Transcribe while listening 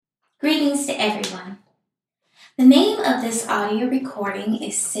Greetings to everyone. The name of this audio recording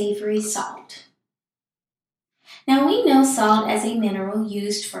is Savoury Salt. Now we know salt as a mineral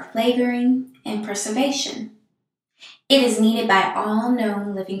used for flavoring and preservation. It is needed by all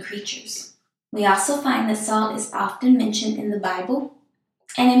known living creatures. We also find that salt is often mentioned in the Bible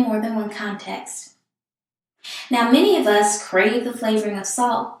and in more than one context. Now many of us crave the flavoring of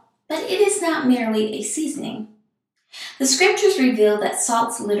salt, but it is not merely a seasoning. The scriptures reveal that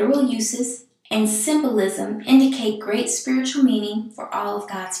salt's literal uses and symbolism indicate great spiritual meaning for all of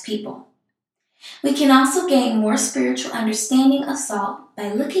God's people. We can also gain more spiritual understanding of salt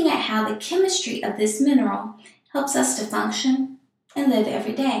by looking at how the chemistry of this mineral helps us to function and live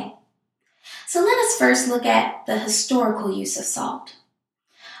every day. So let us first look at the historical use of salt.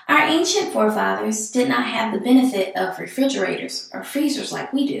 Our ancient forefathers did not have the benefit of refrigerators or freezers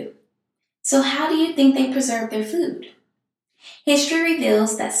like we do. So how do you think they preserved their food? History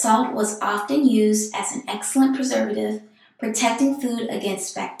reveals that salt was often used as an excellent preservative, protecting food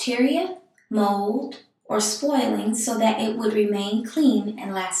against bacteria, mold, or spoiling so that it would remain clean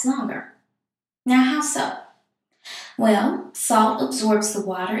and last longer. Now, how so? Well, salt absorbs the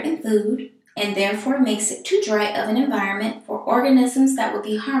water in food and therefore makes it too dry of an environment for organisms that would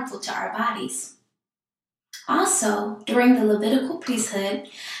be harmful to our bodies. Also, during the Levitical priesthood,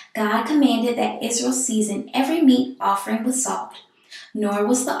 God commanded that Israel season every meat offering with salt, nor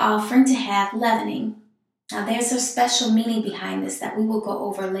was the offering to have leavening. Now there's a special meaning behind this that we will go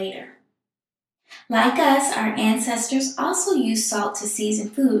over later. Like us, our ancestors also used salt to season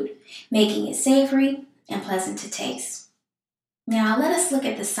food, making it savory and pleasant to taste. Now let us look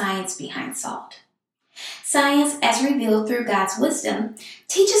at the science behind salt. Science, as revealed through God's wisdom,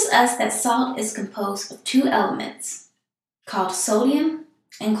 teaches us that salt is composed of two elements, called sodium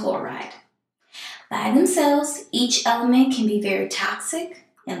and chloride. By themselves, each element can be very toxic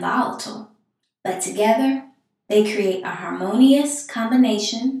and volatile, but together, they create a harmonious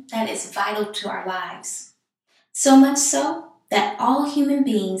combination that is vital to our lives. So much so that all human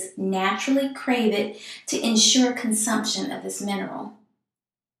beings naturally crave it to ensure consumption of this mineral.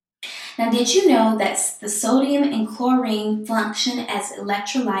 Now, did you know that the sodium and chlorine function as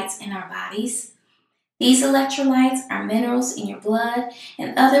electrolytes in our bodies? These electrolytes are minerals in your blood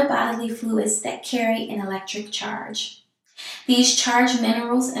and other bodily fluids that carry an electric charge. These charged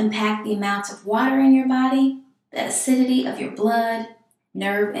minerals impact the amount of water in your body, the acidity of your blood,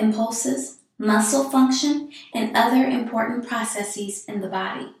 nerve impulses, muscle function, and other important processes in the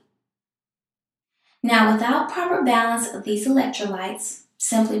body. Now, without proper balance of these electrolytes,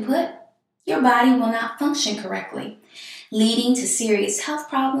 simply put, your body will not function correctly, leading to serious health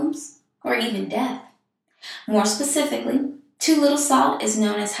problems or even death. More specifically, too little salt is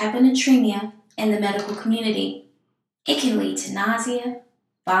known as hyponatremia in the medical community. It can lead to nausea,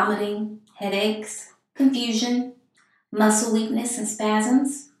 vomiting, headaches, confusion, muscle weakness and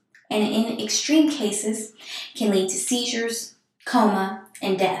spasms, and in extreme cases can lead to seizures, coma,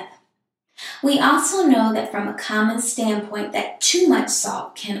 and death. We also know that from a common standpoint that too much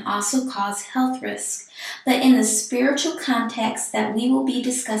salt can also cause health risks, but in the spiritual context that we will be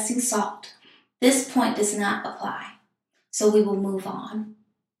discussing salt, this point does not apply. So we will move on.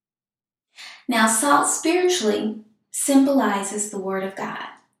 Now, salt spiritually symbolizes the Word of God,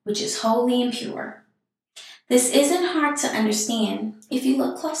 which is holy and pure. This isn't hard to understand if you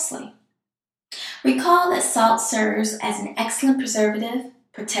look closely. Recall that salt serves as an excellent preservative,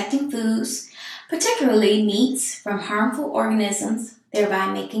 protecting foods, particularly meats, from harmful organisms,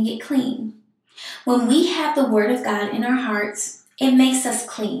 thereby making it clean. When we have the Word of God in our hearts, it makes us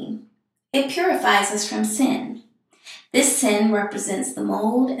clean. It purifies us from sin. This sin represents the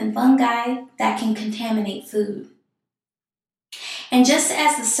mold and fungi that can contaminate food. And just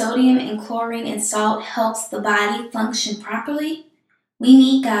as the sodium and chlorine in salt helps the body function properly, we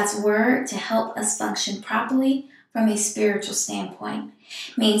need God's Word to help us function properly from a spiritual standpoint,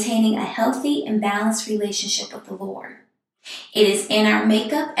 maintaining a healthy and balanced relationship with the Lord. It is in our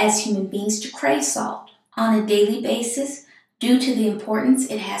makeup as human beings to crave salt on a daily basis due to the importance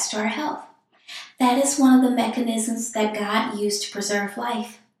it has to our health. That is one of the mechanisms that God used to preserve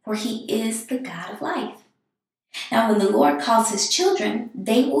life, for He is the God of life. Now, when the Lord calls His children,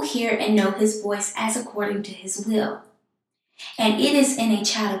 they will hear and know His voice as according to His will. And it is in a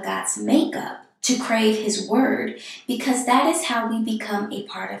child of God's makeup to crave His Word, because that is how we become a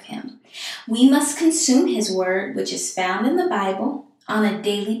part of Him. We must consume His Word, which is found in the Bible, on a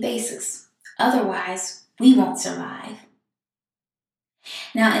daily basis. Otherwise, we won't survive.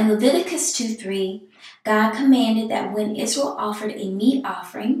 Now, in Leviticus 2:3, God commanded that when Israel offered a meat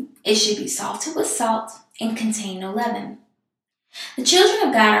offering, it should be salted with salt and contain no leaven. The children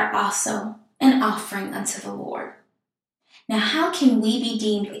of God are also an offering unto the Lord. Now, how can we be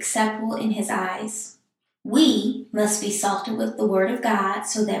deemed acceptable in His eyes? We must be salted with the Word of God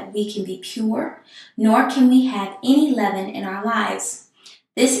so that we can be pure, nor can we have any leaven in our lives.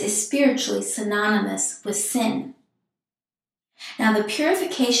 This is spiritually synonymous with sin. Now, the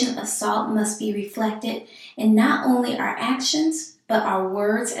purification of salt must be reflected in not only our actions, but our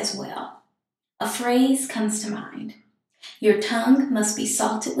words as well. A phrase comes to mind. Your tongue must be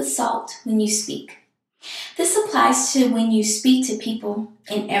salted with salt when you speak. This applies to when you speak to people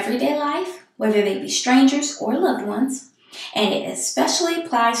in everyday life, whether they be strangers or loved ones, and it especially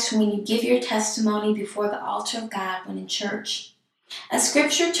applies to when you give your testimony before the altar of God when in church. A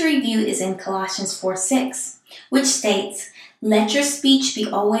scripture to review is in Colossians 4:6, which states, "Let your speech be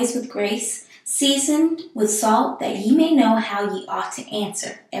always with grace, seasoned with salt, that ye may know how ye ought to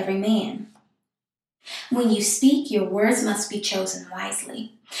answer every man." When you speak, your words must be chosen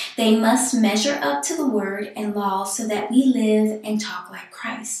wisely. They must measure up to the word and law so that we live and talk like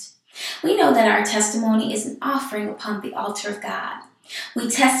Christ. We know that our testimony is an offering upon the altar of God. We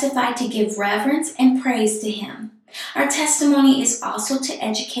testify to give reverence and praise to Him. Our testimony is also to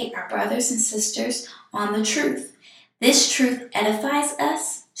educate our brothers and sisters on the truth. This truth edifies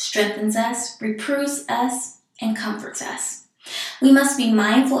us, strengthens us, reproves us, and comforts us. We must be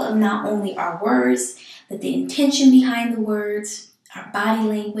mindful of not only our words, but the intention behind the words, our body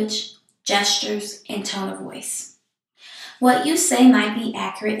language, gestures, and tone of voice. What you say might be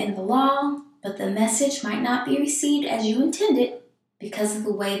accurate in the law, but the message might not be received as you intended because of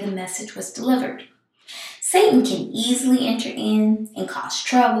the way the message was delivered. Satan can easily enter in and cause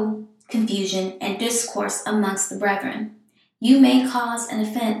trouble, confusion, and discourse amongst the brethren. You may cause an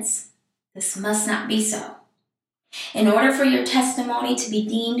offense. This must not be so. In order for your testimony to be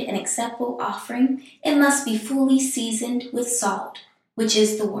deemed an acceptable offering, it must be fully seasoned with salt, which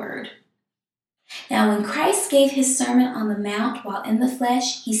is the Word. Now, when Christ gave His Sermon on the Mount while in the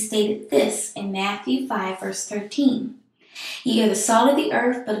flesh, He stated this in Matthew 5, verse 13. "Ye are the salt of the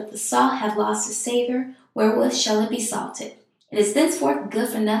earth, but if the salt have lost its savor, wherewith shall it be salted? It is thenceforth good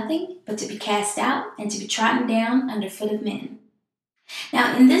for nothing, but to be cast out and to be trodden down under foot of men."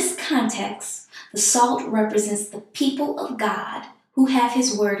 Now, in this context, the salt represents the people of God who have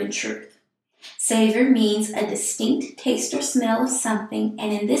His word and truth. Savor means a distinct taste or smell of something,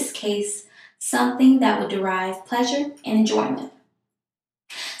 and in this case, something that would derive pleasure and enjoyment.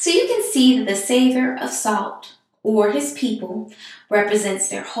 So you can see that the savor of salt, or His people, represents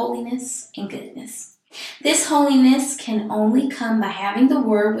their holiness and goodness. This holiness can only come by having the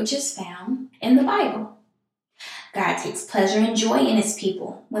word which is found in the Bible. God takes pleasure and joy in His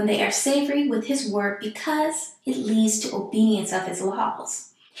people when they are savory with His word because it leads to obedience of His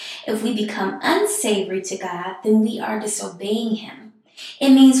laws. If we become unsavory to God, then we are disobeying Him. It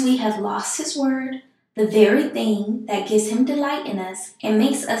means we have lost His word, the very thing that gives Him delight in us and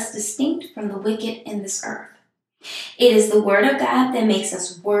makes us distinct from the wicked in this earth. It is the word of God that makes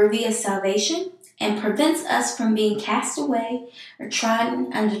us worthy of salvation and prevents us from being cast away or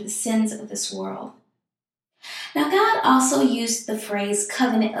trodden under the sins of this world. Now, God also used the phrase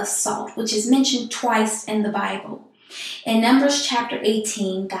covenant of salt, which is mentioned twice in the Bible. In Numbers chapter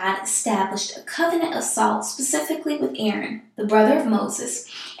 18, God established a covenant of salt specifically with Aaron, the brother of Moses,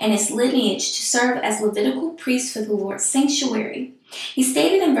 and his lineage to serve as Levitical priest for the Lord's sanctuary. He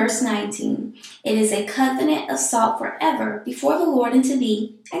stated in verse 19, "It is a covenant of salt forever before the Lord unto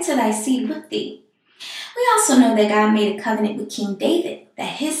thee, and to thy seed with thee." We also know that God made a covenant with King David,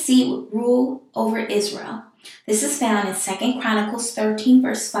 that his seed would rule over Israel. This is found in 2 Chronicles 13,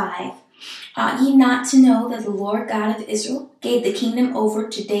 verse 5. "Ought ye not to know that the Lord God of Israel gave the kingdom over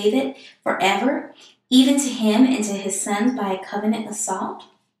to David forever, even to him and to his sons by a covenant of salt?"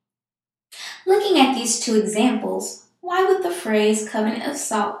 Looking at these two examples, why would the phrase covenant of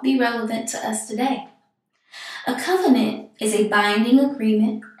salt be relevant to us today? A covenant is a binding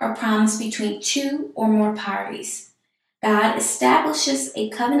agreement or promise between two or more parties. God establishes a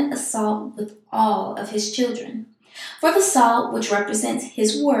covenant of salt with all of His children. For the salt, which represents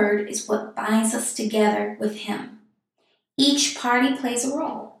His word, is what binds us together with Him. Each party plays a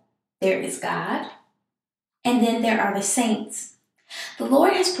role. There is God, and then there are the saints. The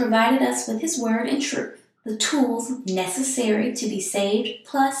Lord has provided us with His word and truth, the tools necessary to be saved,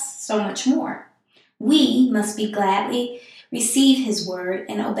 plus so much more. We must be gladly receive His word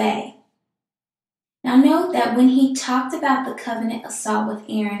and obey. Now note that when He talked about the covenant of salt with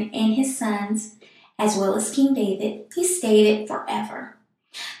Aaron and his sons, as well as King David, He stated forever.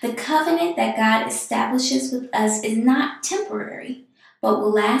 The covenant that God establishes with us is not temporary, but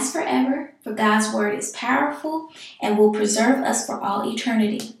will last forever, for God's word is powerful and will preserve us for all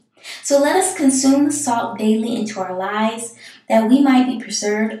eternity. So let us consume the salt daily into our lives, that we might be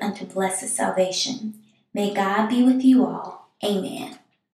preserved unto blessed salvation. May God be with you all. Amen.